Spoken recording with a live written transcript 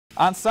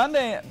On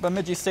Sunday,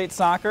 Bemidji State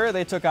Soccer,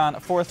 they took on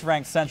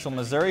 4th-ranked Central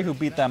Missouri, who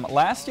beat them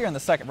last year in the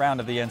second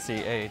round of the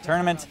NCAA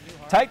tournament.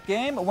 Tight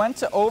game went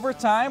to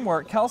overtime,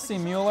 where Kelsey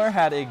Mueller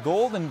had a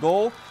golden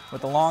goal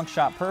with a long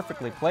shot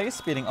perfectly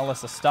placed, beating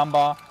Alyssa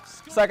Stumbaugh.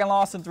 Second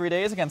loss in 3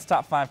 days against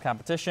top 5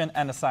 competition.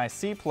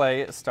 NSIC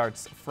play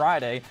starts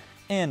Friday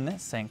in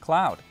St.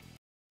 Cloud.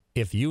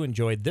 If you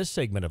enjoyed this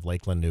segment of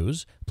Lakeland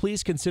News,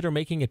 please consider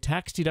making a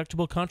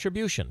tax-deductible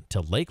contribution to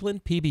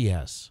Lakeland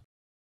PBS.